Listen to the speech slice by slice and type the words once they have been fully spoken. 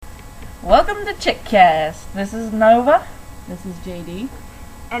Welcome to Chickcast. This is Nova. This is JD.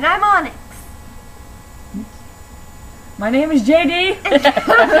 And I'm Onyx. My name is JD.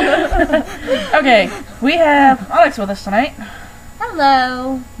 Okay, we have Onyx with us tonight.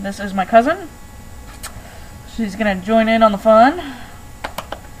 Hello. This is my cousin. She's gonna join in on the fun.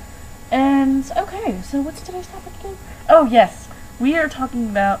 And, okay, so what's today's topic again? Oh, yes. We are talking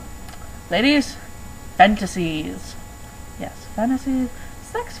about, ladies, fantasies. Yes, fantasies.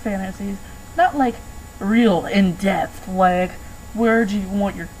 Sex fantasies, not like real in-depth, like where do you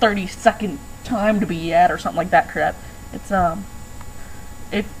want your 30-second time to be at or something like that crap. It's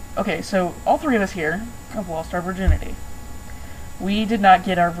okay, so all three of us here have lost our virginity. We did not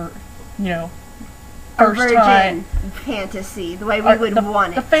get our first virgin time fantasy, the way we would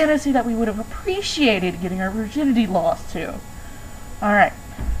want it. The fantasy that we would have appreciated getting our virginity lost to. Alright,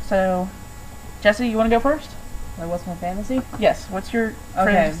 so Jesse, you want to go first? Like, what's my fantasy? Yes, what's your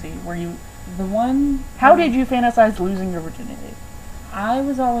fantasy? Were you How did you fantasize losing your virginity? I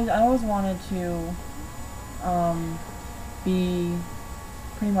always wanted to be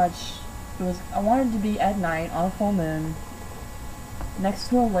pretty much I wanted to be at night on a full moon next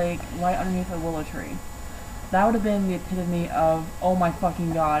to a lake right underneath a willow tree. That would have been the epitome of, oh my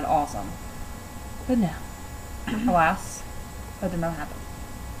fucking god, awesome. But no. Alas, that did not happen.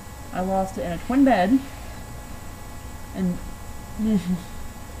 I lost it in a twin bed. And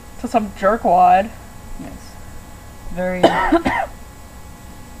To some jerkwad. yes, very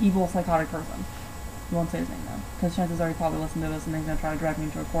evil, psychotic person. You won't say his name though, because chances are he probably listened to this and he's gonna try to drag me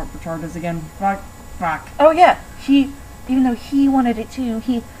into a court for charges again. Fuck. Oh yeah, even though he wanted it too,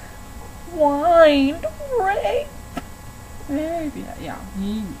 he whined rape. Yeah.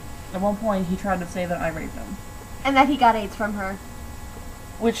 He at one point he tried to say that I raped him. And that he got AIDS from her.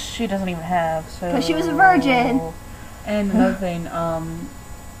 Which she doesn't even have, so... Because she was a virgin. And another thing,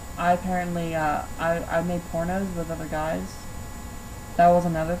 I apparently, I made pornos with other guys. That was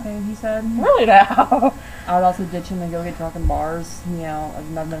another thing he said. Really now? I would also ditch him and go get drunk in bars. You know, I've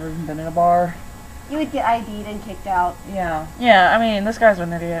never even been in a bar. You would get ID'd and kicked out. Yeah. Yeah, I mean, this guy's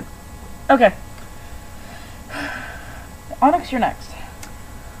an idiot. Okay. Onyx, you're next.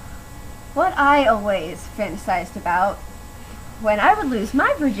 What I always fantasized about when I would lose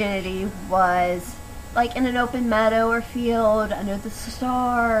my virginity was like in an open meadow or field under the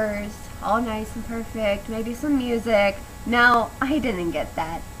stars, all nice and perfect, maybe some music. No, I didn't get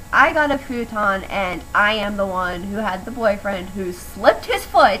that. I got a futon and I am the one who had the boyfriend who slipped his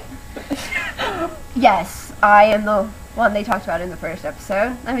foot. Yes, I am the one they talked about in the first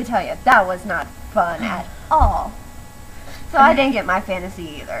episode. Let me tell you, that was not fun at all. So I didn't get my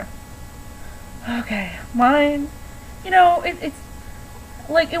fantasy either. Okay, mine, it's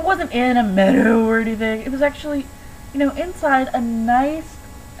like it wasn't in a meadow or anything. It was actually, inside a nice,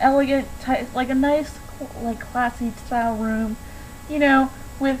 elegant, like a nice, like classy style room,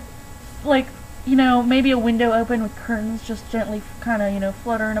 with like, maybe a window open with curtains just gently kind of,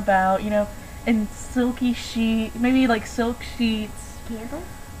 fluttering about, and silky maybe like silk sheets. Candles?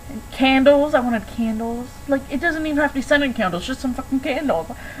 And candles. I wanted candles. Like, it doesn't even have to be scented candles, just some fucking candles.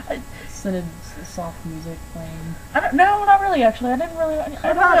 Scented soft music playing. No, not really, actually. I don't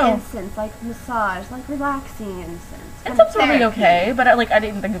What about know. incense, like massage, like relaxing incense? Incense would be okay, but I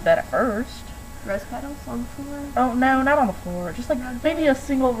didn't think of that at first. Rose petals on the floor? Oh, no, not on the floor. Just like maybe a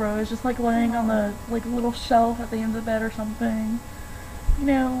single rose, just like laying on the like little shelf at the end of the bed or something.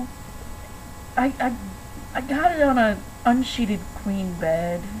 I got it on a unsheeted queen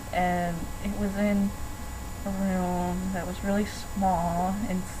bed, and it was in a room that was really small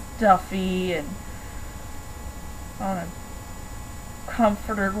and stuffy, and on a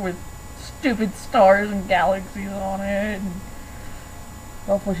comforter with stupid stars and galaxies on it. And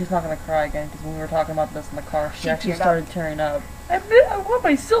Hopefully she's not going to cry again, because when we were talking about this in the car, she actually teared up. started tearing up. I want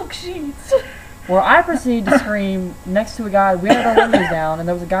my silk sheets. Well, I proceeded to scream next to a guy. We had our windows down, and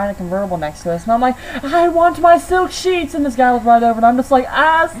there was a guy in a convertible next to us. And I'm like, I want my silk sheets! And this guy looked right over, and I'm just like,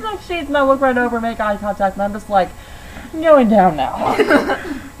 silk sheets! And I look right over and make eye contact, and I'm just like, I'm going down now.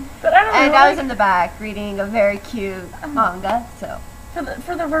 But I don't know. And I was in the back reading a very cute manga, so.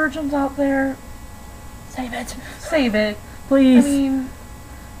 For the virgins out there, save it. Save it. Please. I mean,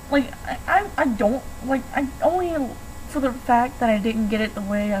 like, I don't, like, I only, for the fact that I didn't get it the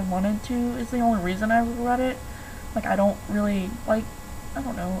way I wanted to is the only reason I regret it. Like, I don't really, like, I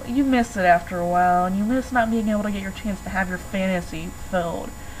don't know, you miss it after a while, and you miss not being able to get your chance to have your fantasy filled.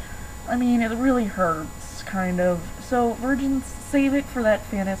 I mean, it really hurts, kind of. So, virgins, save it for that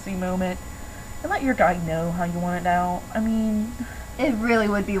fantasy moment, and let your guy know how you want it out. I mean, It really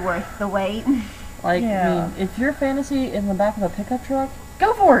would be worth the wait. Like, Yeah. I mean, if your fantasy in the back of a pickup truck,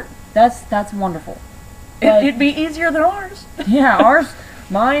 go for it. That's wonderful. But- It'd be easier than ours. Yeah,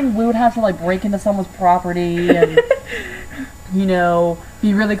 mine, we would have to like break into someone's property and, you know,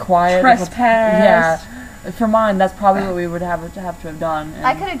 be really quiet. Trespass. Yeah. For mine, that's probably what we would have to have done.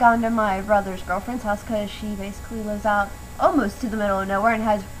 I could have gone to my brother's girlfriend's house because she basically lives out almost to the middle of nowhere and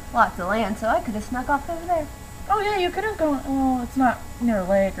has lots of land, so I could have snuck off over there. Oh yeah, you could have gone. Well, it's not near a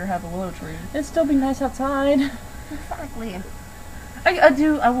lake or have a willow tree. It'd still be nice outside. Exactly.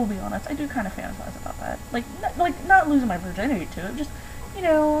 I will be honest, I do kind of fantasize about that. Like not losing my virginity to it, just, you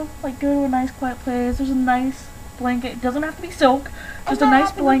know, like go to a nice quiet place, there's a nice blanket, it doesn't have to be silk, just a that nice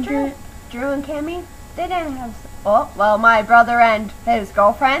happened with blanket. Drew and Cammy, they didn't have. Oh, well, my brother and his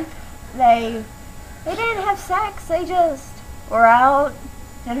girlfriend, they didn't have sex. They just were out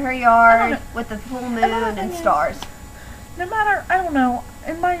in her yard with the full moon and stars. No matter, I don't know,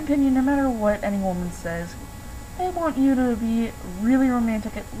 in my opinion, no matter what any woman says, they want you to be really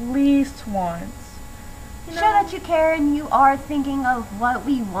romantic at least once. You know? Show that you care and you are thinking of what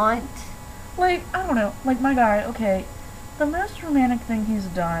we want. Like, I don't know, like my guy, okay, the most romantic thing he's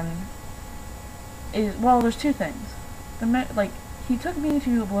done is, well, there's two things. Like, he took me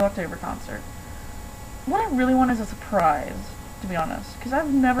to a Blue October concert. What I really want is a surprise, to be honest, because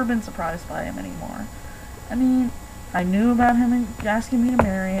I've never been surprised by him anymore. I mean, I knew about him asking me to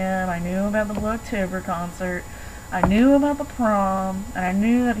marry him, I knew about the Blue October concert, I knew about the prom, and I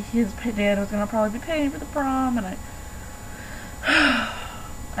knew that his dad was going to probably be paying for the prom, and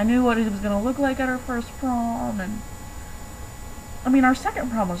I knew what he was going to look like at our first prom, and I mean, our second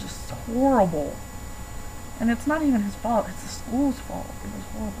prom was just horrible. And it's not even his fault, it's the school's fault. It was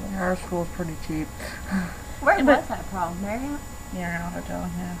horrible. Our school's pretty cheap. Where Yeah, was that prom? Marriott? Yeah,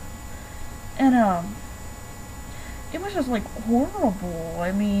 hotel, yeah. And, it was just, like, horrible.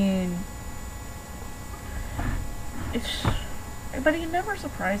 I mean, but he never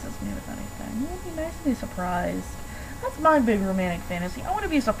surprises me with anything. It would be nice to be surprised. That's my big romantic fantasy. I want to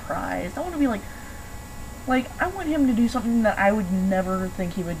be surprised. I want to be, like, I want him to do something that I would never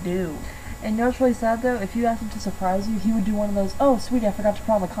think he would do. And you know what's really sad though? If you asked him to surprise you, he would do one of those, oh sweetie, I forgot to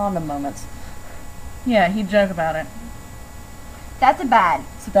put on the condom moments. Yeah, he'd joke about it. That's a bad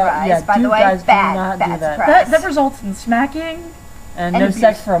surprise, yeah, by the way. guys, do Bad, not bad do that. surprise. That results in smacking. And And no abuse.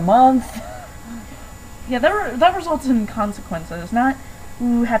 sex for a month. Yeah, that results in consequences, not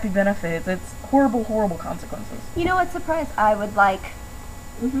happy benefits. It's horrible, horrible consequences. You know what surprise I would like?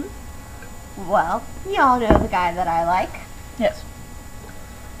 Mm-hmm. Well, y'all know the guy that I like. Yes.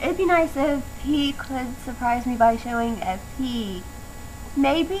 It'd be nice if he could surprise me by showing if he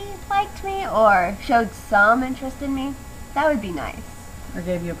maybe liked me or showed some interest in me. That would be nice. Or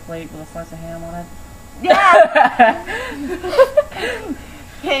gave you a plate with a slice of ham on it. Yeah!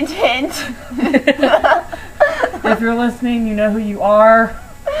 Hint, hint. If you're listening, you know who you are.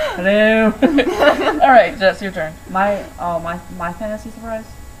 Hello. Alright, Jess, your turn. My fantasy surprise?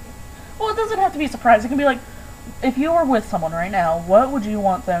 Well, it doesn't have to be a surprise. It can be like, if you were with someone right now, what would be,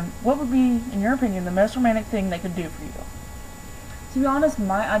 in your opinion, the most romantic thing they could do for you? To be honest,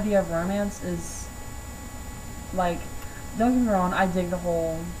 my idea of romance is, like, don't get me wrong, I dig the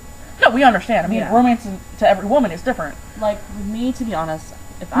whole, No, we understand. I mean, Yeah. romance to every woman is different. like, with me, to be honest,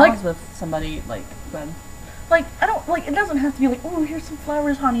 if Like- I was with somebody, like, when, Like, it doesn't have to be like, oh, here's some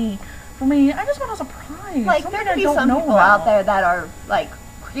flowers, honey. For me, I just want a surprise. Like, Something there I could be don't some know people about. out there that are, like,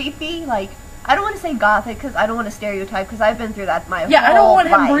 creepy. Like, I don't want to say gothic because I don't want to stereotype because I've been through that my Yeah, I don't whole want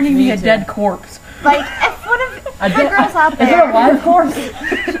him life. bringing me Me a too. dead corpse. Like, if one of I the did- girls out is it there... a live course?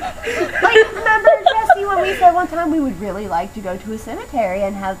 Like, remember, Jesse, when we said one time we would really like to go to a cemetery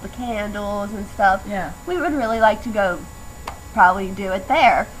and have the candles and stuff? Yeah. We would really like to go probably do it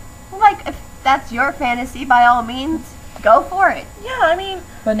there. Like, if that's your fantasy, by all means, go for it. Yeah, I mean,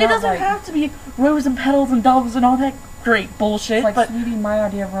 But it not doesn't like- have to be rose and petals and doves and all that great bullshit. It's like, but sweetie, my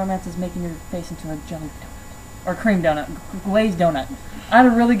idea of romance is making your face into a jelly donut. Or cream donut. Glazed donut. I had a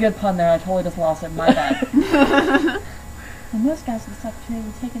really good pun there. I totally just lost it. My bad. And most guys with this opportunity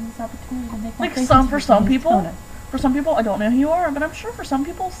would take this opportunity to make my Like face some into for a some glazed people, donut. for some people, I don't know who you are, but I'm sure for some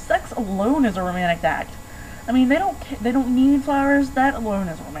people, sex alone is a romantic act. I mean, they don't need flowers. That alone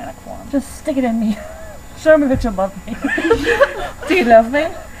is romantic for them. Just stick it in me. Show me that you love me. Do you love me?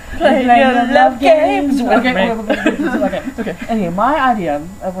 Play your love games with Okay, me. okay. Okay. Anyway, my idea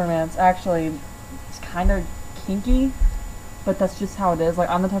of romance actually is kind of kinky, but that's just how it is. Like,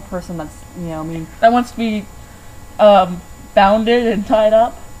 I'm the type of person that's, you know, I mean, That wants to be bounded and tied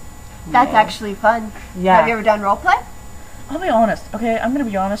up. That's yeah. actually fun. Yeah. Have you ever done roleplay? I'll be honest, okay? I'm gonna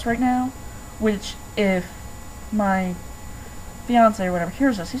be honest right now, which if my fiance or whatever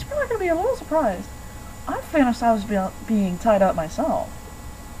hears this, he's probably gonna be a little surprised. I fantasize about being tied up myself.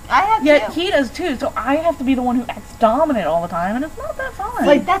 I that Yet too. he does too, so I have to be the one who acts dominant all the time, and it's not that fun.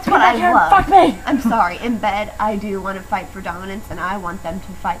 Like, that's what I love. Fuck me! I'm sorry, in bed, I do want to fight for dominance, and I want them to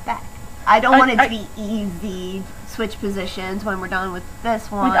fight back. I don't want it to be easy, switch positions when we're done with this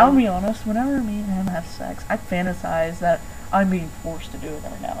one. Like, I'll be honest, whenever me and him have sex, I fantasize that I'm being forced to do it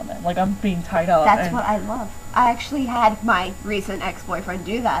every now and then. Like, I'm being tied up. That's and what I love. I actually had my recent ex-boyfriend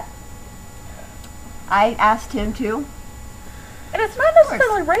do that. I asked him to. And it's not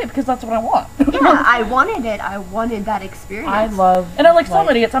necessarily rape, because that's what I want. Yeah, I wanted it. I wanted that experience. I love. And I'm like some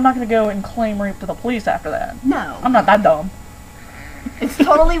idiots, I'm not going to go and claim rape to the police after that. No. I'm not that dumb. It's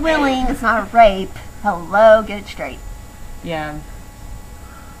totally willing. It's not a rape. Hello, get it straight. Yeah.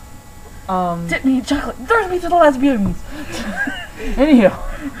 Dip me in chocolate, throw me to the lesbians. Anywho,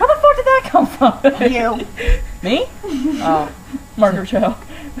 where the fuck did that come from? You. Me? Oh. Margaret Cho.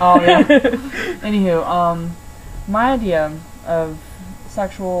 Oh, yeah. Anywho, my idea of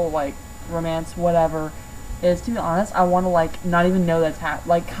sexual, like, romance, whatever, is, to be honest, I want to, like, not even know that's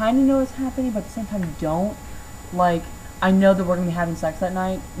like, kind of know it's happening, but at the same time don't. Like, I know that we're going to be having sex that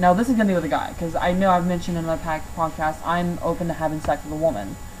night. Now, this is going to be with a guy, because I know I've mentioned in my podcast, I'm open to having sex with a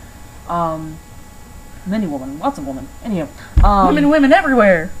woman. Many women, lots of women. Anywho, Women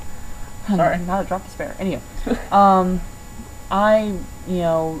everywhere. Sorry. not a drop to spare. Anywho,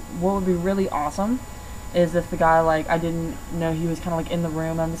 what would be really awesome is if the guy, like, I didn't know he was kind of like in the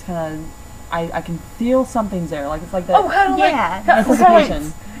room. I'm just kind of, I can feel something's there. Like, it's like that. Oh, kind of Yeah. like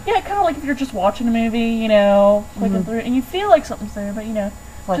anticipation. Yeah, kind of like if you're just watching a movie, you know, flicking through, and you feel like something's there, but you know,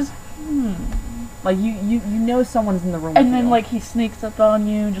 Like, just like you know someone's in the room. and with then you. like he sneaks up on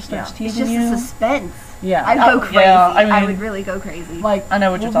you and just starts It's teasing just you. a suspense. yeah, I'd go crazy. Yeah, I mean- would really go crazy. like I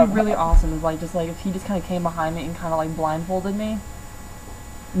know what you're would talking be really about. awesome is like just like if he just kind of came behind me and kind of like blindfolded me.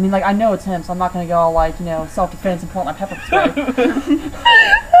 I mean, like, I know it's him, so I'm not gonna go all like, you know, self-defense and pull out my pepper spray.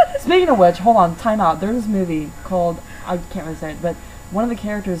 Speaking of which, hold on, time out. There's this movie called, I can't really say it, but one of the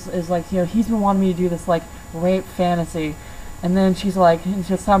characters is like, you know, he's been wanting me to do this like rape fantasy, and then she's like,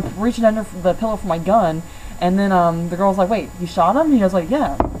 so I'm reaching under the pillow for my gun, and then the girl's like, wait, you shot him? And he goes like,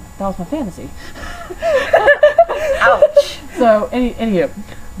 yeah, that was my fantasy. Ouch. So, anyway,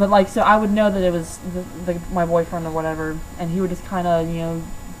 but like, so I would know that it was my boyfriend or whatever, and he would just kind of, you know,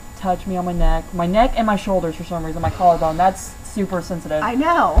 touch me on my neck and my shoulders for some reason, my collarbone. That's super sensitive. I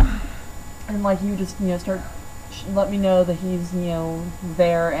know. And like, you just, you know, start let me know that he's, you know,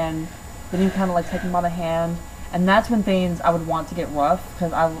 there, and then you kind of like take him by the hand, and that's when things I would want to get rough,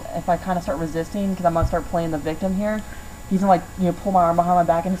 because if I kind of start resisting, because I'm gonna start playing the victim here. He's gonna, like, you know, pull my arm behind my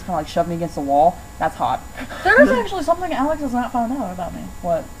back and just kind of like shove me against the wall. That's hot. There is actually something Alex has not found out about me.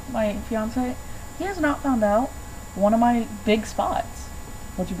 What? My fiance, he has not found out one of my big spots.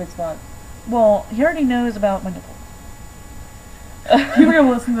 What's your big spot? Well, he already knows about my nipples. People are gonna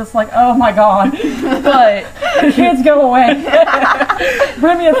listen to this like, oh my god. But Kids, go away.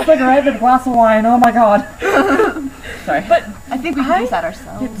 Bring me a cigarette and a glass of wine. Oh my god. Sorry. but I think we can use that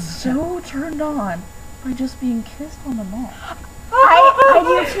ourselves. get so turned on by just being kissed on the neck.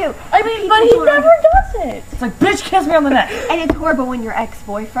 I do too. I mean, but he People never does it. It's like, bitch, kiss me on the neck. And it's horrible when your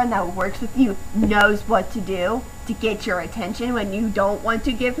ex-boyfriend that works with you knows what to do to get your attention when you don't want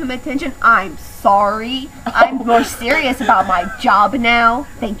to give him attention. I'm sorry. I'm more serious about my job now.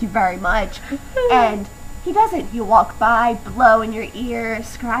 Thank you very much. And he doesn't. He'll walk by, blow in your ear,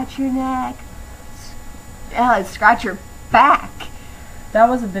 scratch your neck, scratch your back. That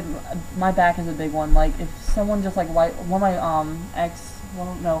was a big, my back is a big one. Like, if someone just like, one of my,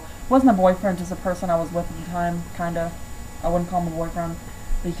 wasn't a boyfriend, just a person I was with at the time, kinda. I wouldn't call him a boyfriend.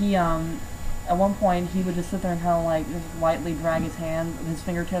 But he, at one point, he would just sit there and kind of like, just lightly drag his hand, his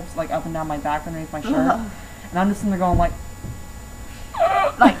fingertips, like, up and down my back underneath my shirt. Ugh. And I'm just sitting there going like,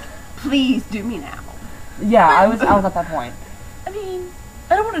 Like, please do me now. yeah, I was at that point. I mean,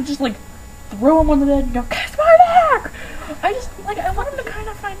 I don't want to just like throw him on the bed and go, kiss my neck! I just, like, I want him to kind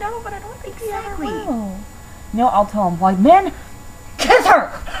of find out, but I don't think Exactly. he ever will. You know, I'll tell him, like, man, kiss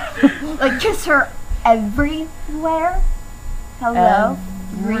her! Like, kiss her everywhere. Hello?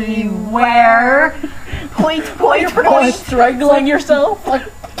 Everywhere. Point, You're point. strangling yourself? Like,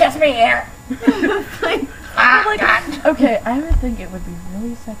 kiss me here! Like, Okay, I would think it would be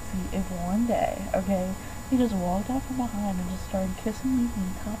really sexy if one day, okay, he just walked out from behind and just started kissing me from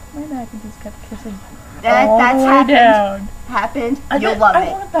the top of my neck and just kept kissing all that's the way happened. down. Happened. I You'll bet- love I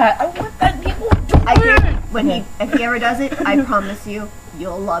it. want that. I want that. People do I it. think when if he ever does it, I promise you,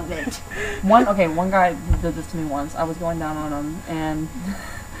 you'll love it. One guy did this to me once. I was going down on him, and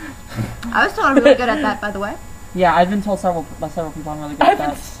I was told I'm really good at that, by the way. yeah, I've been told by several people I'm really good at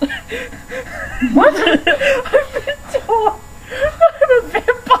that. What? I've been told I'm a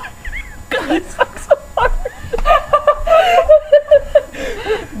vampire.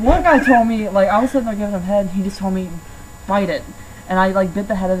 guy told me, like, I was sitting there giving him head, and he just told me, bite it. And I, like, bit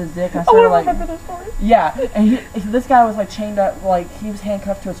the head of his dick, and I started, I like... remember this story. Yeah, and this guy was, like, chained up, like, he was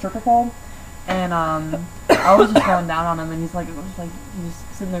handcuffed to a stripper pole, and, I was just going down on him, and he's like, he's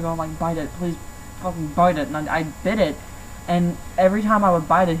sitting there going, like, bite it, please fucking bite it, and I bit it, and every time I would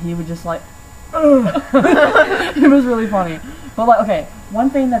bite it, he would just, like, ugh. It was really funny. But, like, okay, one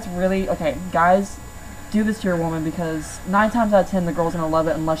thing that's really, okay, guys, do this to your woman, because 9 times out of 10, the girl's gonna love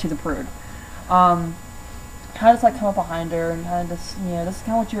it unless she's a prude. Kind of just, like, come up behind her, and kind of just, you know, this is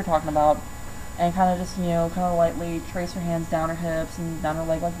kind of what you were talking about, and kind of just, you know, kind of lightly trace her hands down her hips, and down her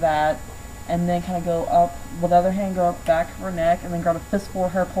leg like that, and then kind of go up, with the other hand go up back of her neck, and then grab a fistful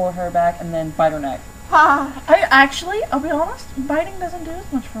of her, pull her hair back, and then bite her neck. I'll be honest, biting doesn't do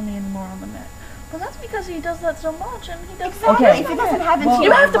as much for me anymore on the neck. But that's because he does that so much, and he does Exactly. Okay. If it doesn't happen Well, to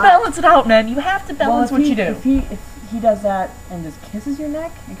You have to balance it out, man. You have to balance if what he, you do. If he does that and just kisses your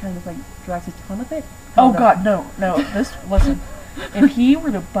neck, and kind of just, like, drags his tongue up it. Oh God, no. Listen. If he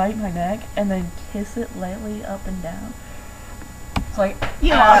were to bite my neck and then kiss it lightly up and down, It's like, You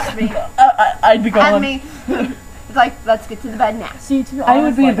lost me. I'd be Had going. me. It's like, let's get to the bed now. see, to be I would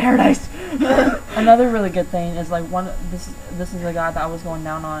honest, be in like, paradise. another really good thing is, like, this is a guy that I was going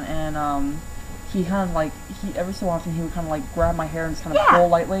down on, and he kind of, like, every so often he would kind of, like, grab my hair and just kind of Yeah. pull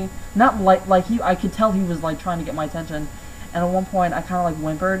lightly, not like I could tell he was, like, trying to get my attention, and at one point I kind of, like,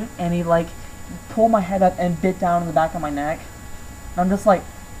 whimpered, and he, like, pulled my head up and bit down in the back of my neck. I'm just like,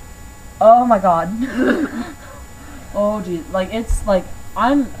 oh my God. Oh geez, like, it's like,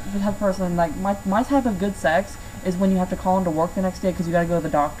 I'm the type of person, like, my type of good sex is when you have to call into work the next day because you gotta go to the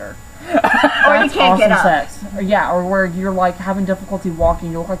doctor. Or you That's can't get awesome up. sex. Or, yeah, or where you're, like, having difficulty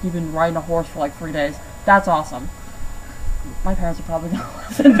walking, you look like you've been riding a horse for, like, 3 days. That's awesome. My parents are probably gonna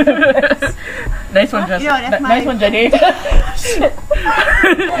listen to this. Nice one, Jess. You know what, if Nice my- one, JD.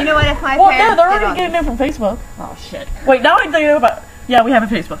 You know what? If my Well, no, parents they're get already on getting it from Facebook. Oh shit. Wait, now I'm thinking about. Yeah, we have a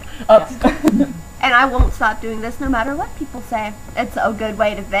Facebook. And I won't stop doing this no matter what people say. It's a good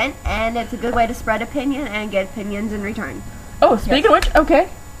way to vent, and it's a good way to spread opinion and get opinions in return. Oh, speaking of which, okay.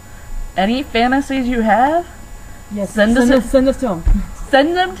 Any fantasies you have, Yes, Send us send this to him.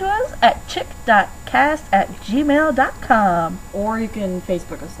 send them to us at chick.cast@gmail.com. Or you can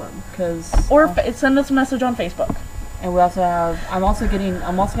Facebook us them, because Or send us a message on Facebook. and we also have. I'm also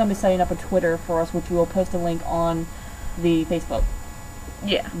gonna be setting up a Twitter for us, which we will post a link on the Facebook.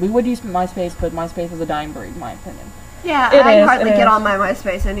 Yeah. We would use MySpace, but MySpace is a dying breed, in my opinion. Yeah, It I is, hardly it get is. on my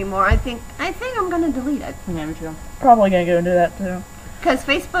MySpace anymore. I think I'm gonna delete it Yeah, me too. Probably gonna go and do that too. because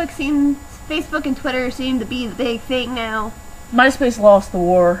Facebook and Twitter seem to be the big thing now. MySpace lost the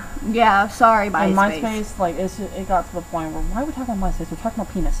war. Yeah, sorry, And MySpace. MySpace, like, it got to the point where, why are we talking about MySpace? We're talking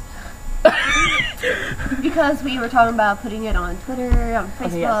about penis. Because we were talking about putting it on Twitter, on Facebook.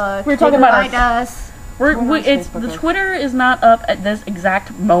 Okay, yes. We were talking about find us. It's Facebook the is. Twitter is not up at this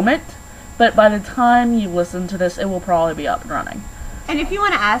exact moment, but by the time you listen to this, it will probably be up and running. And if you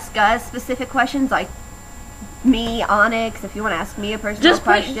want to ask us specific questions, like me, Onyx, if you want to ask me a personal Just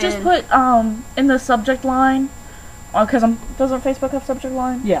question, put in the subject line, because doesn't Facebook have subject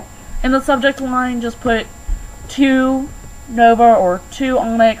line? Yeah. In the subject line, just put to Nova or to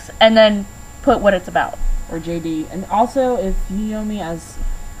Onyx, and then put what it's about. Or JD. And also, if you know me as,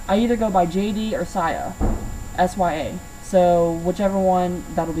 I either go by JD or Saya. SYA. So, whichever one,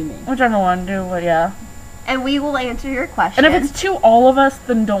 that'll be me. Whichever one, do what, yeah. and we will answer your question. And if it's to all of us,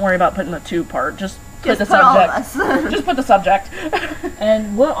 then don't worry about putting the to part. Just put just the put all of subject. us. Just put the subject.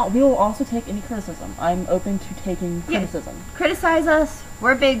 And we will also take any criticism. I'm open to taking Yeah. criticism. Criticize us.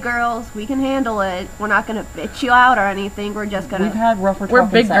 We're big girls. We can handle it. We're not gonna bitch you out or anything. We're just gonna. We've had rougher We're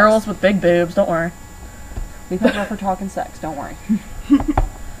talk big and sex. girls with big boobs. Don't worry. We've had rougher talk and sex, don't worry.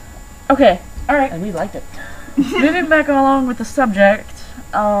 Okay. All right. And we liked it. Moving back along with the subject.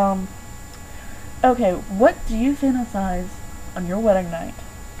 Okay. What do you fantasize on your wedding night?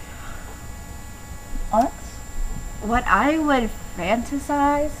 Onyx? What I would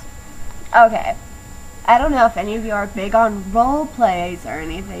fantasize? Okay. I don't know if any of you are big on role plays or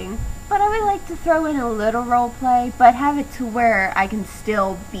anything, but I would like to throw in a little role play, but have it to where I can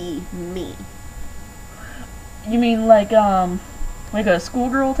still be me. You mean like a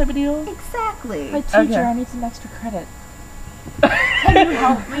schoolgirl type of deal? Exactly. My teacher, Okay. I need some extra credit. Can you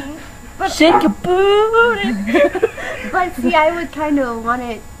help me? But, Shake a booty. but see, I would kind of want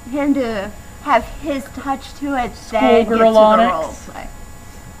him to have his touch to it, then get to the Schoolgirl role Onyx. play.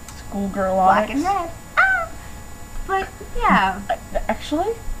 Schoolgirl Black Onyx. and red. Ah! But yeah.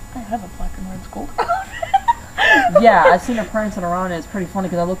 Actually, I have a black and red schoolgirl. Yeah, I've seen her prancing around and it's pretty funny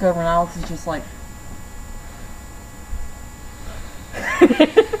because I look over and Alex is just like...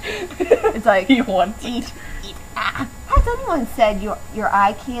 It's like, He wants eat. Has anyone said your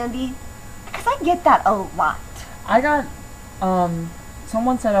eye candy? Because I get that a lot. I got,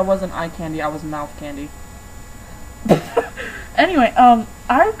 someone said I wasn't eye candy, I was mouth candy. Anyway,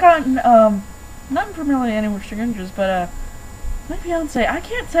 I've gotten, not from really any strangers, but, my fiance, I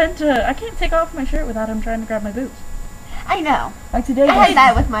can't take off my shirt without him trying to grab my boobs. I know. Like today, I had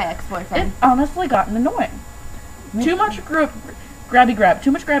that with my ex-boyfriend. It honestly gotten annoying. Too much grabby grab.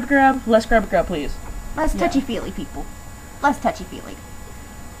 Too much grabby grab, less grabby grab, please. Less Yeah. touchy-feely, people. Less touchy-feely.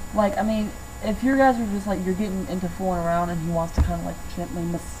 like, I mean, if you guys are just like, you're getting into fooling around and he wants to kind of like gently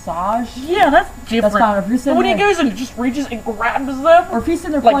massage, Yeah, that's different. that's fine. If you're But sitting when he there, goes and just reaches and grabs them, or if he's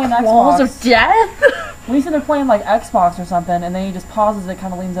sitting there like playing claws Xbox, of death. when he's sitting there playing like Xbox or something, and then he just pauses it,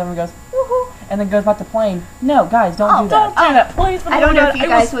 kind of leans over and goes, woohoo, and then goes back to playing. No, guys, don't do Don't that. do that, please. for the I don't love know of if you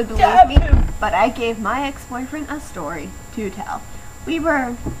God, I guys will would believe stab me, him. but I gave my ex-boyfriend a story to tell. It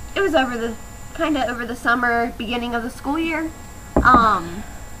was over the summer, beginning of the school year.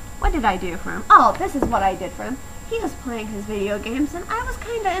 What did I do for him? Oh, this is what I did for him. He was playing his video games, and I was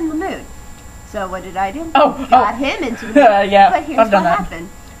kind of in the mood. So what did I do? Got him into the mood. Yeah, But here's I've what done that. happened.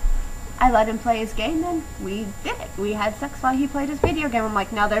 I let him play his game, and we did it. We had sex while he played his video game. I'm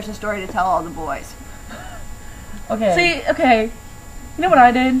like, now there's a story to tell all the boys. Okay. See, okay, you know what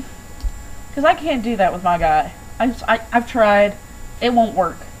I did? Because I can't do that with my guy. I've tried. It won't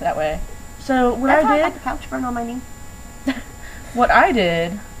work that way. So what That's how I I did, got the couch burn on my knee. what I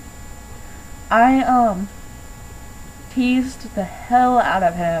did, I teased the hell out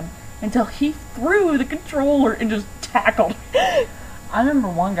of him until he threw the controller and just tackled. I remember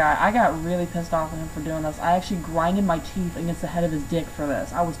one guy, I got really pissed off at him for doing this. I actually grinded my teeth against the head of his dick for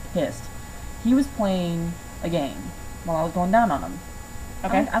this. I was pissed. He was playing a game while I was going down on him.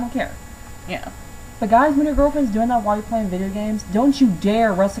 Okay. I don't care. Yeah. But guys, when your girlfriend's doing that while you're playing video games, don't you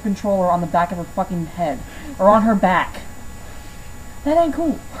dare rest the controller on the back of her fucking head. Or on her back. That ain't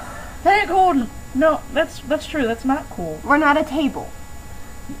cool. That ain't cool. No, that's true. That's not cool. We're not a table.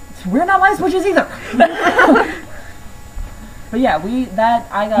 We're not light switches either. But yeah,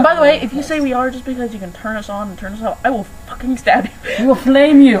 I got... By the really way, if you pissed. say we are just because you can turn us on and turn us off, I will fucking stab you. We will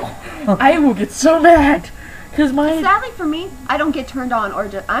flame you. I will get so mad. Because my... Sadly for me, I don't get turned on or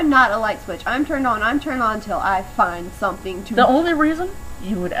just, I'm not a light switch. I'm turned on until I find something to... The only reason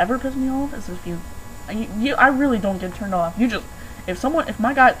you would ever piss me off is if you I really don't get turned off. You just... If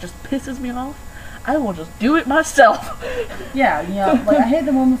my guy just pisses me off, I will just do it myself. Yeah, like, I hate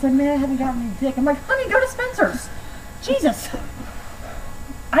the woman who said, man, I haven't gotten any dick. I'm like, honey, go to Spencer's. Jesus.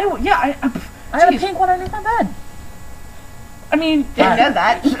 I I have a pink one underneath my bed. I mean, Didn't know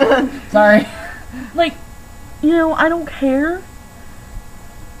that. Sorry. like, I don't care.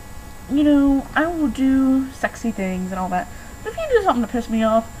 I will do sexy things and all that. But if you do something to piss me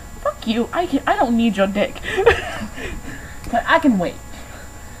off, fuck you. I don't need your dick. But I can wait.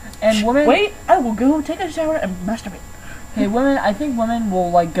 And women... Wait, I will go take a shower and masturbate. Hey, I think women will,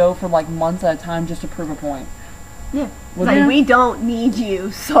 like, go for, like, months at a time just to prove a point. Yeah. Well, Like, yeah. we don't need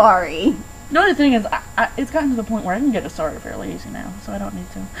you. Sorry. The only thing is, it's gotten to the point where I can get a sorry fairly easy now, so I don't need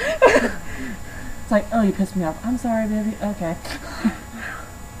to. It's like, oh, you pissed me off. I'm sorry, baby. Okay.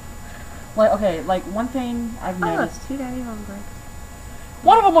 Like, one thing I've noticed... 2 daddy long breaks.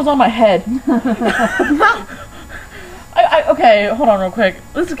 One of them was on my head. Okay, hold on real quick.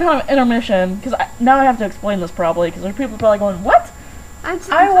 This is kind of an intermission, because now I have to explain this probably, because there's people probably going, what? I'm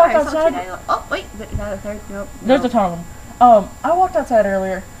I walked sorry, outside- 2 daddy long... Oh, wait. Is that a third? Nope. There's a Nope. ton of them. I walked outside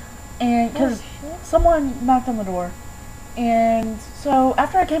earlier, and because someone knocked on the door, and so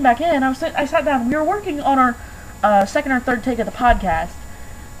after I came back in, I sat down. We were working on our second or third take of the podcast.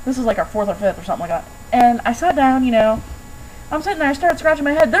 This is like our fourth or fifth or something like that. And I sat down, I'm sitting there, I started scratching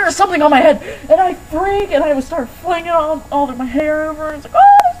my head. There is something on my head, and I freak, and I would start flinging all of my hair over. And it's like,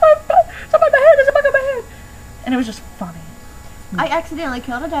 oh, there's something on my head, there's a bug on my head, and it was just funny. I accidentally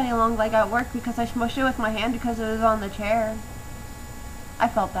killed a daddy long leg at work because I smushed it with my hand because it was on the chair. I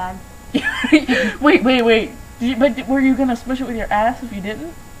felt bad. wait. But were you gonna smush it with your ass if you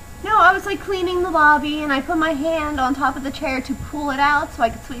didn't? No, I was like cleaning the lobby and I put my hand on top of the chair to pull it out so I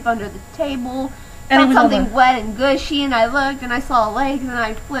could sweep under the table. And it Found was on something the- wet and gushy and I looked and I saw legs and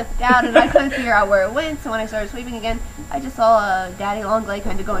I flipped out and I couldn't figure out where it went. So when I started sweeping again, I just saw a daddy long leg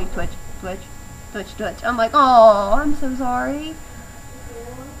kind of going twitch, twitch, twitch, twitch. I'm like, oh, I'm so sorry.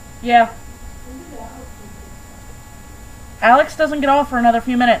 Yeah. Alex doesn't get off for another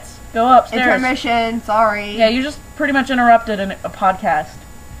few minutes. Go upstairs. Intermission, sorry. Yeah, you just pretty much interrupted a podcast.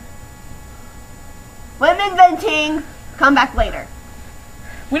 Women venting. Come back later.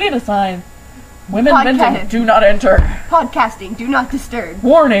 We need a sign. Women Podcast. venting, do not enter. Podcasting, do not disturb.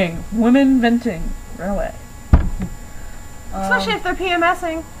 Warning, women venting, run away. Especially if they're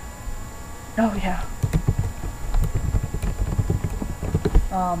PMSing. Oh yeah.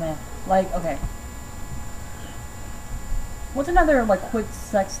 Oh man, like, okay. What's another, like, quick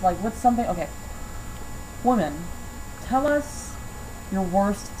sex, like, what's something, okay. Women, tell us your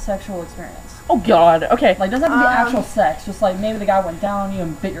worst sexual experience. Oh god, okay. Like, doesn't have to be actual sex, just like, maybe the guy went down on you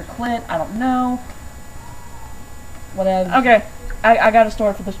and bit your clit, I don't know. Whatever. Okay, I got a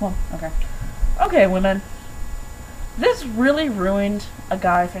story for this one. Okay. Okay, women. This really ruined a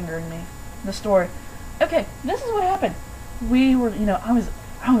guy fingering me. The story. Okay, this is what happened. We were, I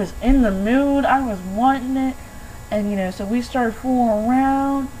was in the mood. I was wanting it, and so we started fooling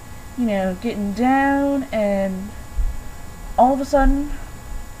around, getting down, and all of a sudden,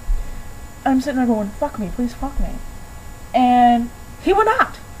 I'm sitting there going, "Fuck me, please fuck me," and he would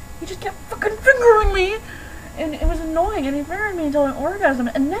not. He just kept fucking fingering me. And it was annoying, and he fingered me until an orgasm,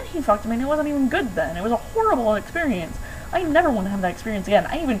 and then he fucked me, and it wasn't even good then. It was a horrible experience. I never want to have that experience again.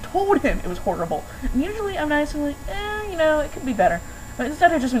 I even told him it was horrible. And usually I'm nice and like, it could be better. But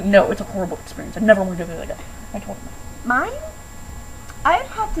instead I just went, no, it's a horrible experience. I never want to do it again. I told him that. Mine? I'd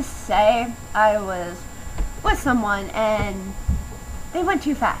have to say I was with someone, and they went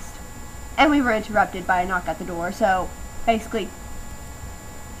too fast. And we were interrupted by a knock at the door, so basically,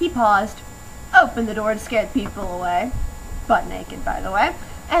 he paused, opened the door to scare the people away, butt naked, by the way,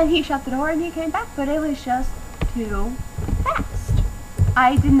 and he shut the door and he came back, but it was just too fast.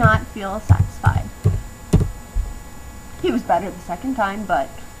 I did not feel satisfied. He was better the second time, but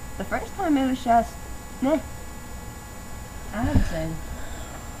the first time it was just, meh. I would say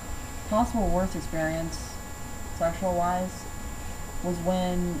possible worst experience, sexual wise, was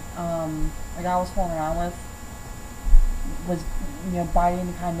when a guy I was fooling around with was, biting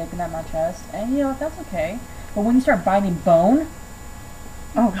and kind of nipping at my chest, and that's okay. But when you start biting bone,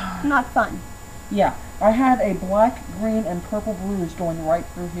 oh god, Not fun. yeah, I had a black, green, and purple bruise going right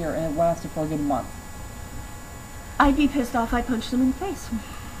through here, and it lasted for a good month. I'd be pissed off. I punched him in the face.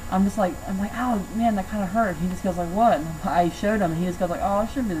 I'm like, ow, man, that kind of hurt. He just goes like, what? And I showed him, and he just goes like, oh, it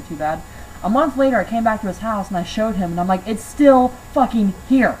shouldn't be too bad. A month later, I came back to his house, and I showed him, and I'm like, it's still fucking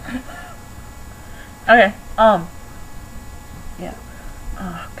here. Okay, yeah.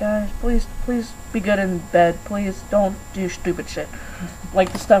 Guys, please be good in bed. Please don't do stupid shit.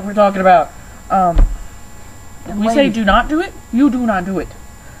 Like the stuff we're talking about. We say do not do it, you do not do it.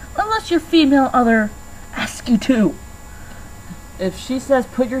 Unless your female other asks you to. If she says,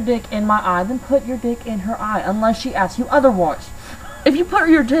 put your dick in my eye, then put your dick in her eye, unless she asks you otherwise. If you put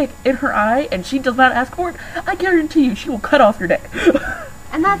your dick in her eye and she does not ask for it, I guarantee you she will cut off your dick.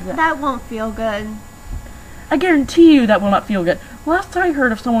 And that won't feel good. I guarantee you that will not feel good. Last I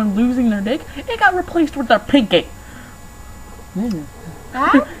heard of someone losing their dick, it got replaced with their pinky.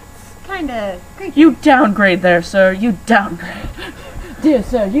 That's kind of creepy. You downgrade there, sir. You downgrade. Dear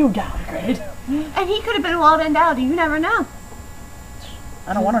sir, you downgrade. And he could have been well endowed. You never know.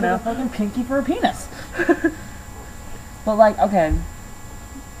 I don't want to Get a know. fucking pinky for a penis. But like, okay. I'm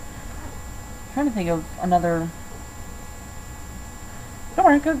trying to think of another. Don't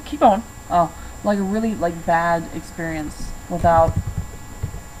worry, go, keep going. Oh, like a really like bad experience without.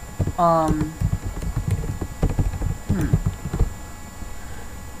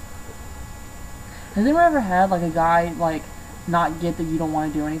 Has anyone ever had like a guy like not get that you don't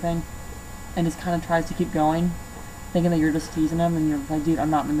want to do anything, and just kind of tries to keep going, thinking that you're just teasing him, and you're like, dude, I'm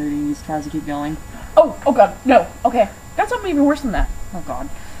not in the mood, and he just tries to keep going. Oh god, no. Okay, got something even worse than that. Oh god.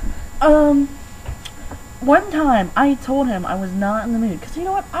 One time I told him I was not in the mood, because you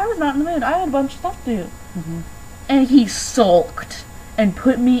know what? I was not in the mood. I had a bunch of stuff to do. And he sulked and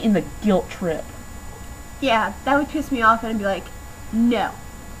put me in the guilt trip. Yeah, that would piss me off, and I'd be like, no.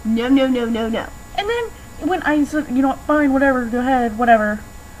 No, no, no, no, no. And then when I said, you know what, fine, whatever, go ahead, whatever,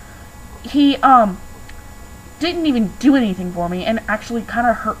 he didn't even do anything for me and actually kind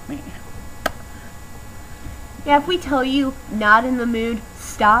of hurt me. Yeah, if we tell you not in the mood,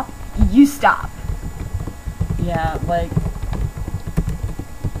 stop, you stop. Yeah, like.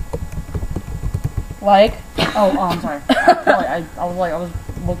 Like? Oh, I'm sorry. I was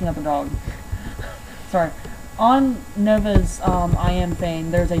looking at the dog. Sorry. On Nova's I am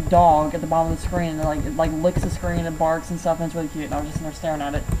thing, there's a dog at the bottom of the screen that like licks the screen and barks and stuff, and it's really cute, and I was just sitting there staring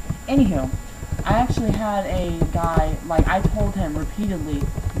at it. Anywho, I actually had a guy, like, I told him repeatedly,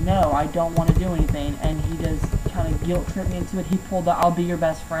 no, I don't want to do anything, and he just kind of guilt tripped me into it. He pulled the I'll be your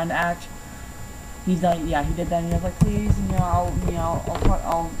best friend act. He's like, yeah, he did that, and he was like, please, I'll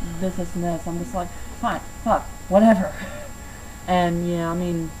this, and this. I'm just like, fine, fuck, whatever. And, I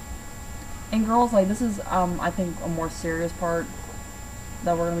mean, And girls, like, this is, I think, a more serious part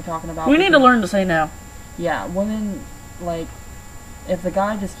that we're going to be talking about. We need to learn to say no. Yeah, women, like, if the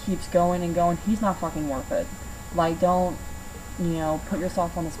guy just keeps going and going, he's not fucking worth it. Like, don't, put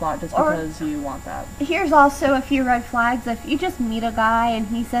yourself on the spot just because you want that. Here's also a few red flags. If you just meet a guy and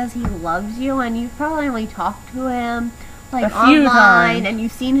he says he loves you and you've probably only talked to him, like, a few online, times. and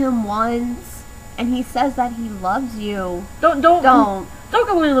you've seen him once, and he says that he loves you, Don't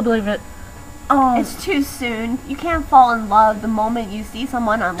completely believe it. It's too soon. You can't fall in love the moment you see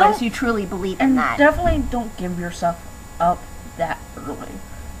someone unless you truly believe in And that. definitely don't give yourself up that early.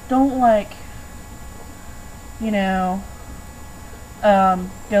 Don't,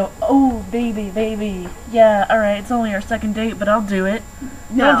 go, oh, baby, yeah, alright, it's only our second date, but I'll do it.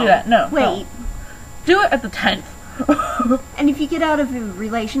 No. Don't do that, no. Wait. Do it at the 10th. And if you get out of a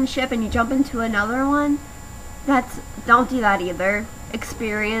relationship and you jump into another one, don't do that either.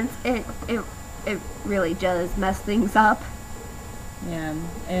 Experience, it really does mess things up. Yeah,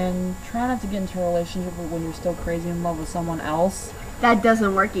 and try not to get into a relationship when you're still crazy in love with someone else. That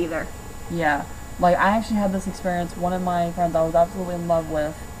doesn't work either. Yeah, like, I actually had this experience. One of my friends I was absolutely in love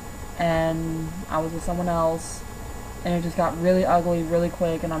with, and I was with someone else, and it just got really ugly really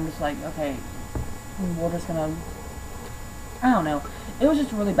quick, and I'm just like, okay, we're just gonna, I don't know. It was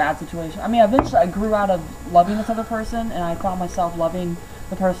just a really bad situation. I mean, eventually I grew out of loving this other person, and I found myself loving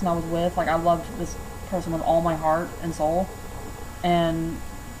the person I was with. Like, I loved this person with all my heart and soul. And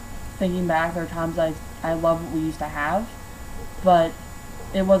thinking back, there are times I love what we used to have, but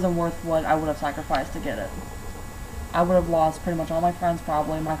it wasn't worth what I would have sacrificed to get it. I would have lost pretty much all my friends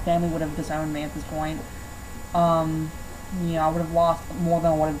probably. My family would have disowned me at this point. I would have lost more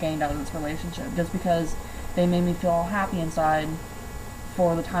than I would have gained out of this relationship just because they made me feel all happy inside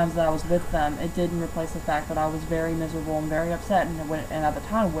for the times that I was with them. It didn't replace the fact that I was very miserable and very upset, and at the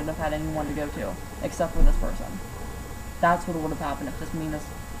time wouldn't have had anyone to go to except for this person. That's what would have happened if just me and this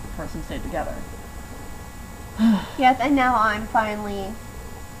person stayed together. Yes, and now I'm finally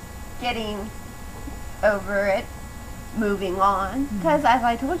getting over it, moving on. Because as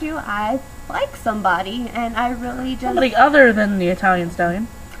I told you, I like somebody, and I really just... Somebody other than the Italian Stallion.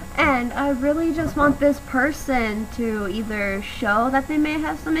 And I really just want this person to either show that they may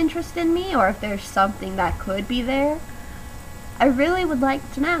have some interest in me, or if there's something that could be there. I really would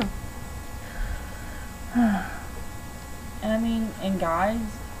like to know. And I mean, and guys,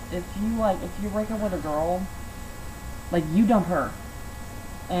 if you break up with a girl, like, you dump her,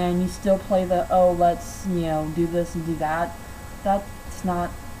 and you still play the, oh, let's, do this and do that, that's not,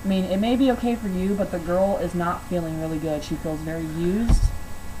 I mean, it may be okay for you, but the girl is not feeling really good. She feels very used,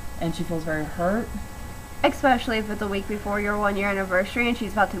 and she feels very hurt. Especially if it's a week before your 1-year anniversary and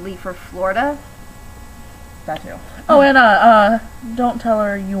she's about to leave for Florida. That too. Oh, and, don't tell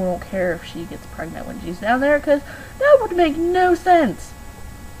her you don't care if she gets pregnant when she's down there, because that would make no sense.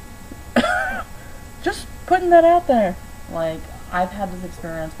 Just putting that out there. Like, I've had this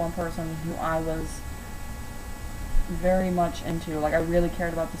experience, one person who I was very much into, like, I really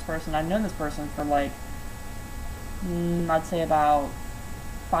cared about this person. I've known this person for, like, I'd say about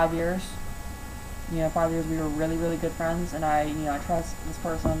 5 years. 5 years we were really, really good friends, and I trust this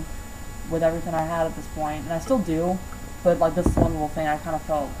person with everything I had at this point, and I still do, but, like, this one little thing I kind of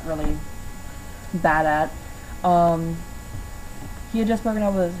felt really bad at. He had just broken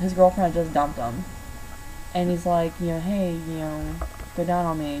up with his girlfriend, had just dumped him, and he's like, hey, go down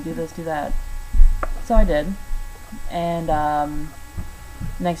on me, do this, do that. So I did, and,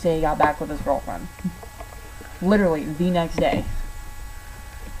 next day he got back with his girlfriend. Literally, the next day.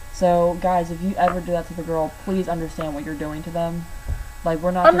 So, guys, if you ever do that to the girl, please understand what you're doing to them. Like,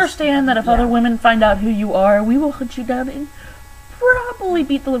 we're not understand that if other women find out who you are, we will hunt you down and probably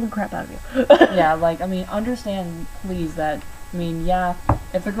beat the living crap out of you. Yeah, like, I mean, understand, please, that, I mean, yeah,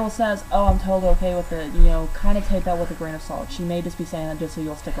 if the girl says, oh, I'm totally okay with it, kind of take that with a grain of salt. She may just be saying that just so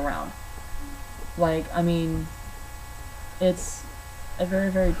you'll stick around. Like, I mean, it's a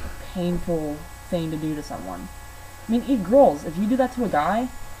very, very painful thing to do to someone. I mean, girls, if you do that to a guy,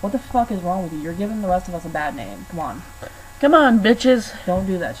 what the fuck is wrong with you? You're giving the rest of us a bad name. Come on. Come on, bitches. Don't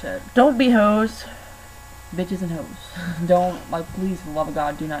do that shit. Don't be hoes. Bitches and hoes. Don't, like, please, for the love of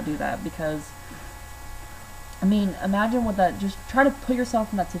God, do not do that, because, I mean, imagine what that, just try to put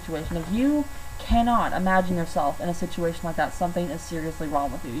yourself in that situation. If you cannot imagine yourself in a situation like that, something is seriously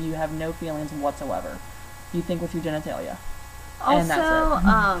wrong with you. You have no feelings whatsoever. You think with your genitalia. Also, and that's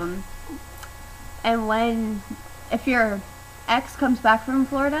it. And if your ex comes back from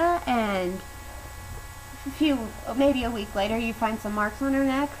Florida and maybe a week later you find some marks on her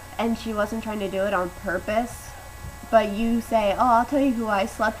neck and she wasn't trying to do it on purpose, but you say, oh, I'll tell you who I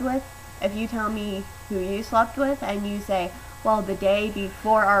slept with, if you tell me who you slept with and you say, well, the day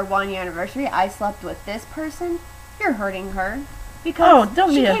before our 1 year anniversary, I slept with this person, you're hurting her. Because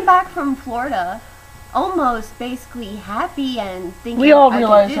she came back from Florida almost basically happy and thinking we all I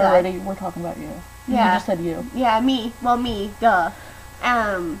realized could do already that. we're talking about you. Yeah. You just said you. Yeah, me. Well, me. Duh.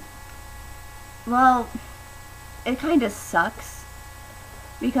 Well, it kind of sucks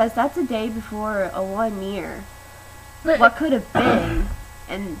because that's a day before a 1 year. But What could have been,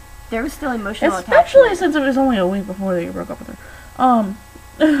 and there was still emotional especially attachment. since it was only a week before they broke up with her.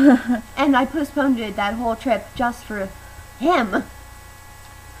 And I postponed that whole trip just for him.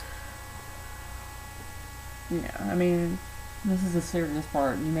 Yeah, I mean, this is the serious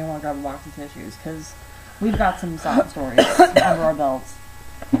part. You may want to grab a box of tissues, because we've got some sob stories under our belts.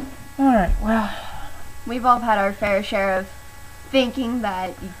 Alright, well, We've all had our fair share of thinking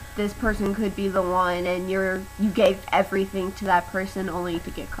that this person could be the one, and you gave everything to that person only to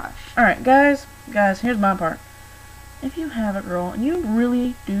get crushed. alright, guys, here's my part. If you have a girl and you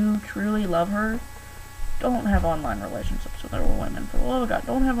really do truly love her, don't have online relationships with other women. For the love of God,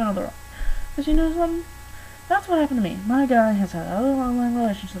 don't have another one. Because you know something? That's what happened to me. My guy has had other online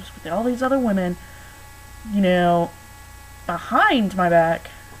relationships with all these other women, you know, behind my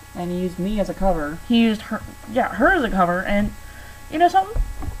back. And he used me as a cover. He used her as a cover, and you know something?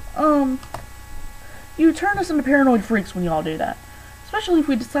 You turn us into paranoid freaks when y'all do that. Especially if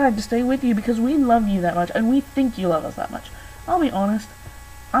we decide to stay with you because we love you that much, and we think you love us that much. I'll be honest,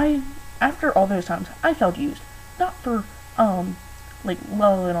 after all those times, I felt used. Not for, like,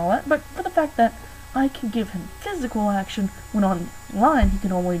 love and all that, but for the fact that I can give him physical action when online he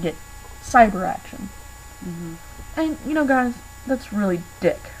can only get cyber action. Mm-hmm. And, you know, guys, that's really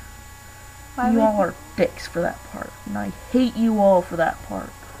dick. You all are dicks for that part, and I hate you all for that part.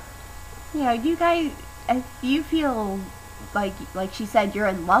 Yeah, you guys, if you feel like she said, you're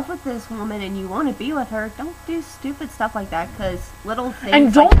in love with this woman and you want to be with her, don't do stupid stuff like that, because little things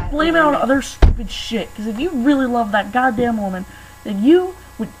And don't like that blame it on other stupid shit, because if you really love that goddamn woman, then you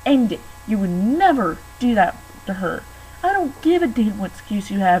would end it. You would never do that to her. I don't give a damn what excuse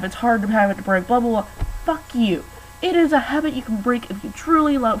you have. It's hard to have it to break, blah, blah, blah. Fuck you. It is a habit you can break if you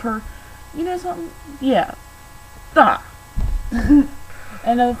truly love her. You know something? Yeah. Ah.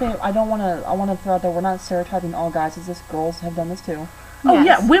 Another thing, I want to throw out there, we're not stereotyping all guys, as this girls have done this too. Oh Yes.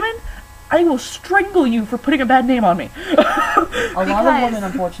 yeah, women, I will strangle you for putting a bad name on me. A lot of women,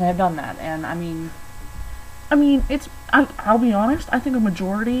 unfortunately, have done that, and I mean, I'll be honest, I think a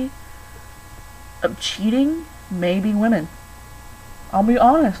majority of cheating may be women. I'll be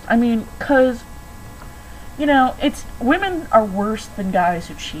honest. I mean, 'cause, you know, women are worse than guys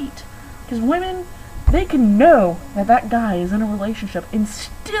who cheat. 'Cause women, they can know that guy is in a relationship and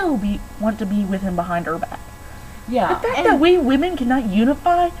still want to be with him behind her back. yeah. The fact that we women cannot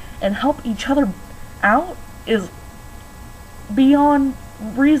unify and help each other out is beyond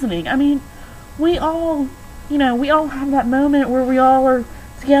reasoning. I mean, we all have that moment where we all are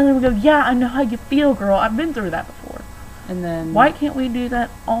together and we go, yeah, I know how you feel, girl. I've been through that before. And then... Why can't we do that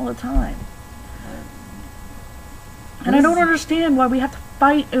all the time? And I don't understand why we have to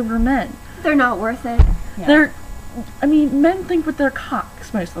fight over men. They're not worth it. Yeah. Men think with their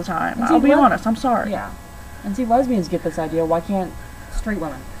cocks most of the time. And see, I'll be honest, I'm sorry. Yeah. And see, lesbians get this idea, why can't straight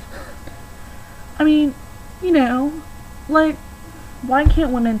women? I mean, you know, like, why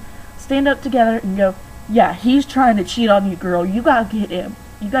can't women stand up together and go, yeah, he's trying to cheat on you, girl. You gotta get him.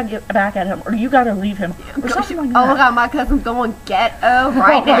 You gotta get back at him, or you gotta leave him, or something like that. Oh my god, my cousin's going ghetto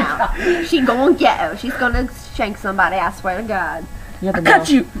right now. She going ghetto. She's gonna shank somebody, I swear to God. You have the Cut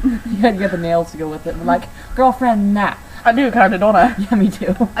you! You had to get the nails to go with it. But like, girlfriend, nah. I do kinda, don't I? Yeah, me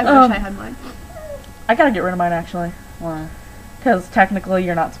too. I wish I had mine. I gotta get rid of mine, actually. Why? Because technically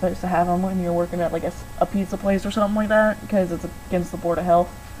you're not supposed to have them when you're working at, like, a pizza place or something like that, because it's against the Board of Health.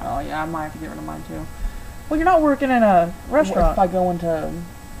 Oh yeah, I might have to get rid of mine too. Well, you're not working in a restaurant. If I go into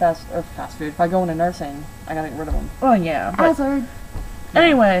fast food, if I go into nursing, I gotta get rid of them. Well, yeah, but Hazard.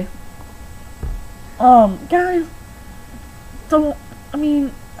 anyway, guys,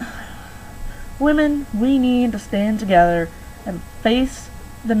 women, we need to stand together and face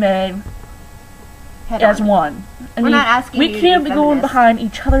the men Head as on. one. We're not asking we you to can't be be going feminist. behind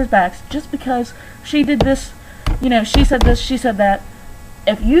each other's backs just because she did this, you know, she said this, she said that.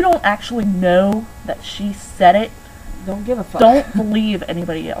 If you don't actually know that she said it, Don't give a fuck. don't believe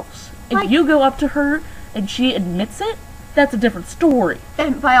anybody else. Like- If you go up to her and she admits it, that's a different story.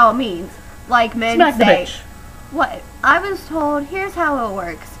 Then by all means, like men Smack the say, bitch. what? I was told, here's how it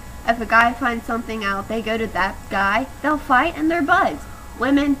works. If a guy finds something out, they go to that guy, they'll fight and they're buds.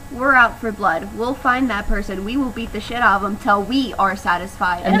 Women, we're out for blood. We'll find that person. We will beat the shit out of them till we are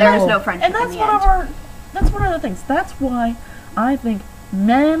satisfied, and there's no friendship And that's in the end. that's one of the things. That's why I think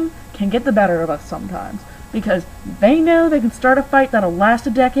men can get the better of us sometimes. Because they know they can start a fight that'll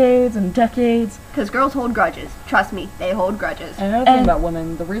last decades and decades. Because girls hold grudges. Trust me, they hold grudges. And another thing about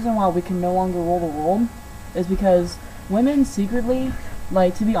women, the reason why we can no longer rule the world is because women secretly,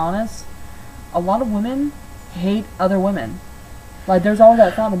 like, to be honest, a lot of women hate other women. Like, there's always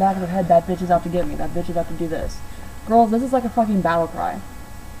that thought in the back of their head, that bitch is out to get me, that bitch is out to do this. Girls, this is like a fucking battle cry.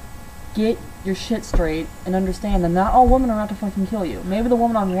 Get your shit straight and understand that not all women are out to fucking kill you. Maybe the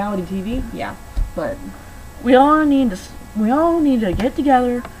woman on reality TV, yeah, but We all need to get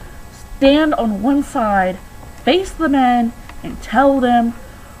together, stand on one side, face the men, and tell them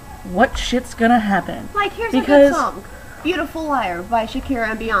what shit's gonna happen. Like, here's a Because- good song. Beautiful Liar by Shakira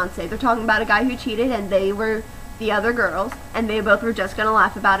and Beyonce. They're talking about a guy who cheated and they were the other girls, and they both were just gonna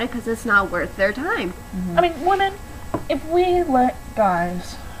laugh about it because it's not worth their time. I mean, women, if we let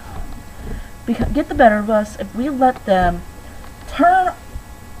guys get the better of us, if we let them turn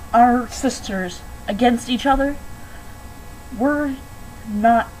our sisters against each other, we're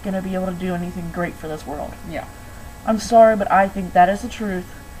not going to be able to do anything great for this world. yeah. I'm sorry, but I think that is the truth.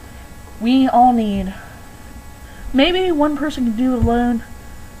 We all need... Maybe one person can do it alone,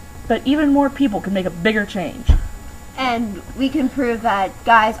 but even more people can make a bigger change. And we can prove that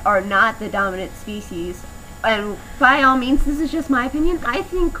guys are not the dominant species. And by all means, this is just my opinion, I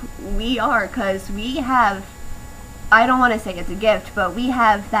think we are, because we have, I don't want to say it's a gift, but we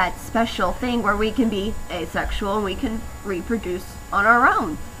have that special thing where we can be asexual and we can reproduce on our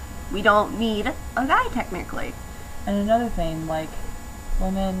own. We don't need a guy, technically. And another thing, like,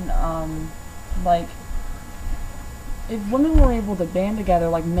 women, like, if women were able to band together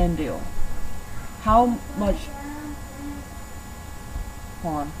like men do, how much...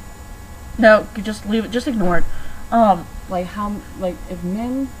 Hold on. No, you just leave it, just ignore it. Like, like, if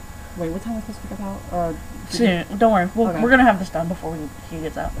men... Wait, what time is this pick up out? Or... Soon, don't worry, Okay. we're going to have this done before he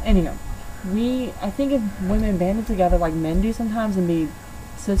gets out. Anyhow, I think if women banded together like men do sometimes and be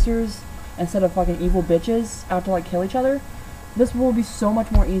sisters instead of fucking evil bitches out to like kill each other, this world would be so much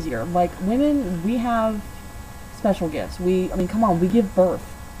more easier. Like, women, we have special gifts. I mean, come on, we give birth.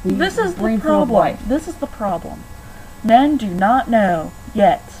 We This is the bring forth problem. life. This is the problem. Men do not know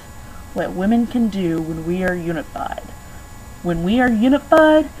yet what women can do when we are unified. When we are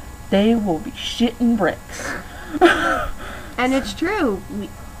unified, they will be shitting bricks. And it's true.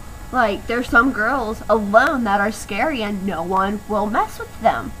 Like, there's some girls alone that are scary and no one will mess with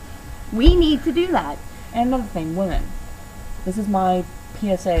them. We need to do that. And another thing, women. This is my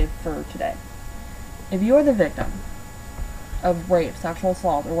PSA for today. If you are the victim of rape, sexual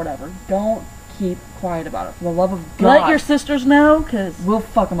assault, or whatever, don't keep quiet about it. For the love of God, Let your sisters know, because we'll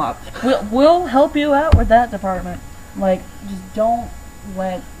fuck them up. we'll help you out with that department. Like, just don't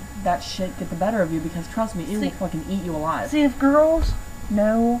let that shit get the better of you, because trust me, it will fucking eat you alive. See, if girls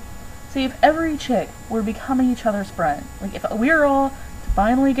know... See, if every chick were becoming each other's friend, like, if we were all to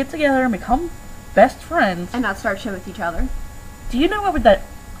finally get together and become best friends... And not start shit with each other. Do you know what that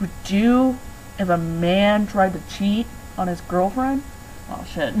would do if a man tried to cheat on his girlfriend? Oh,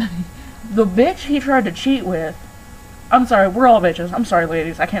 shit. The bitch he tried to cheat with... I'm sorry, we're all bitches. I'm sorry,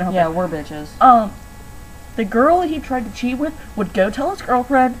 ladies. I can't help Yeah, it. we're bitches. The girl he tried to cheat with would go tell his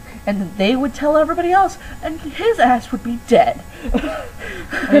girlfriend, and then they would tell everybody else, and his ass would be dead.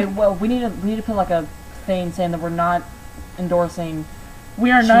 Okay, well, we need to put like a thing saying that we're not endorsing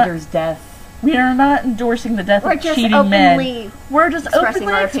We are not... cheaters' death. We are not endorsing the death We're of just cheating men. openly We're just expressing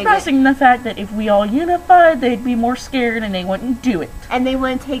openly our opinion. expressing the fact that if we all unified, they'd be more scared and they wouldn't do it. And they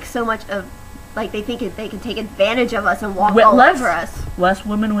wouldn't take so much of, like, they think they can take advantage of us and walk With all less- over us. Less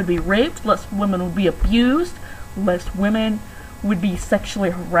women would be raped, less women would be abused, less women would be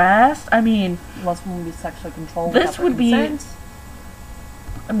sexually harassed. I mean, Less women be sexually controlled. This without would be consent.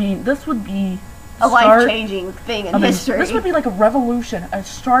 this would be A start life-changing thing in of a- history. This would be like a revolution, a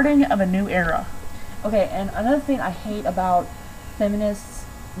starting of a new era. Okay, and another thing I hate about feminists,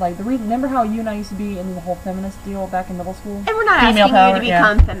 like the reason, remember how you and I used to be in the whole feminist deal back in middle school? And we're not Female asking power, you to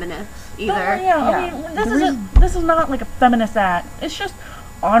yeah. become feminists either. Yeah, Yeah. I mean, this The this is not like a feminist act. It's just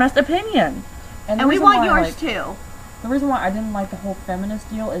honest opinion. the And we reason want why, yours like, too. The reason why I didn't like the whole feminist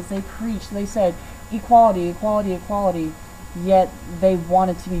deal is they preached, they said equality, equality, equality, yet they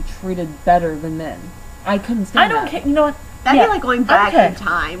wanted to be treated better than men. I couldn't stand I don't that. care. You know what? That'd Yeah, be like going back okay. in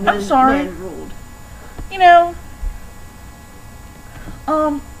time I'm when sorry. men ruled. You know,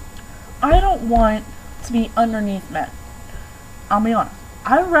 I don't want to be underneath men. I'll be honest.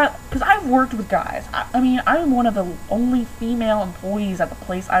 because I've worked with guys. I mean, I'm one of the only female employees at the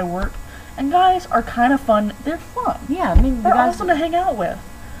place I work, and guys are kind of fun. They're fun. Yeah, I mean, the They're guys, awesome to hang out with.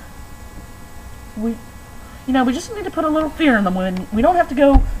 We just need to put a little fear in them when we don't have to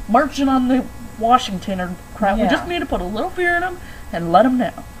go marching on the Washington or crap. We Yeah. just need to put a little fear in them and let them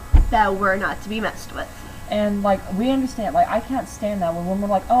know. That we're not to be messed with. and like we understand. Like I can't stand that when women are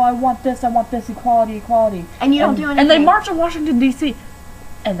like, "Oh, I want this, equality, equality," And you don't do anything. And they march in Washington, D.C.,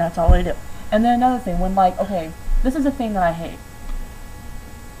 and that's all they do. And then another thing, when like, okay, this is a thing that I hate.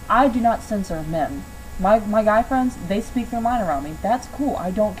 I do not censor men. My guy friends, they speak their mind around me. That's cool.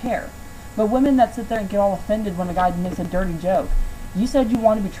 I don't care. But women that sit there and get all offended when a guy makes a dirty joke. You said you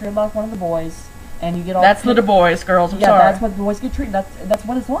want to be treated like one of the boys, and you get all That's the Du Bois girls. I'm yeah, sorry. that's what boys get treated. That's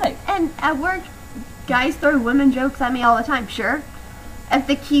what it's like. And at work, guys throw women jokes at me all the time, sure. If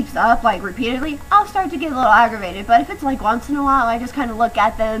it keeps up, like, repeatedly, I'll start to get a little aggravated. But if it's, like, once in a while, I just kind of look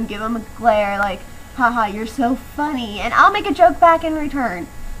at them, give them a glare, like, haha, you're so funny. And I'll make a joke back in return.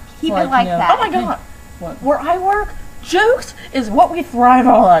 Keep Like, it like you know- that. Oh my god. What? Where I work, jokes is what we thrive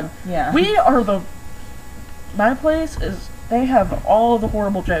on. Yeah. We are my place is, they have all of the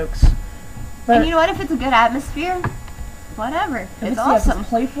horrible jokes. But And you know what? If it's a good atmosphere, whatever. If It's yeah, if awesome. it's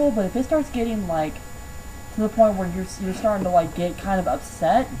playful, but if it starts getting like to the point where you're starting to like get kind of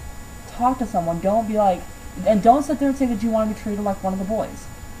upset, talk to someone. Don't be like, and don't sit there and say that you want to be treated like one of the boys.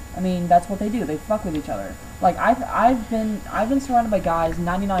 I mean, that's what they do. They fuck with each other. Like I've been surrounded by guys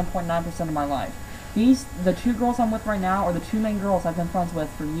 99.9% of my life. The two girls I'm with right now are the two main girls I've been friends with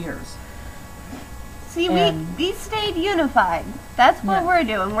for years. See, and- we stayed unified. That's what Yeah. we're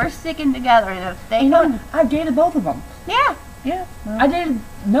doing. We're sticking together. And if they You know, come, I've dated both of them. yeah. yeah. I dated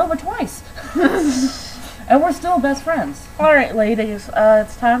Nova twice, and we're still best friends. Alright, ladies,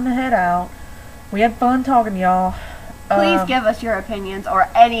 it's time to head out. We had fun talking to y'all. Please give us your opinions or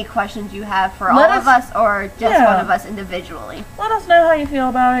any questions you have for all Let of us or just Yeah. one of us individually. Let us know how you feel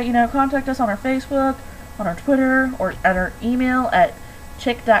about it. Contact us on our Facebook, on our Twitter, or at our email at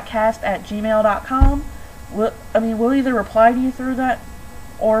chick.cast@gmail.com. We'll either reply to you through that,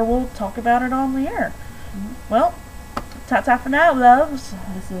 or we'll talk about it on the air. Well, ta-ta for now, loves.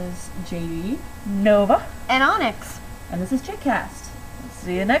 This is JD, Nova. And Onyx. and this is Chickcast.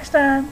 See you next time.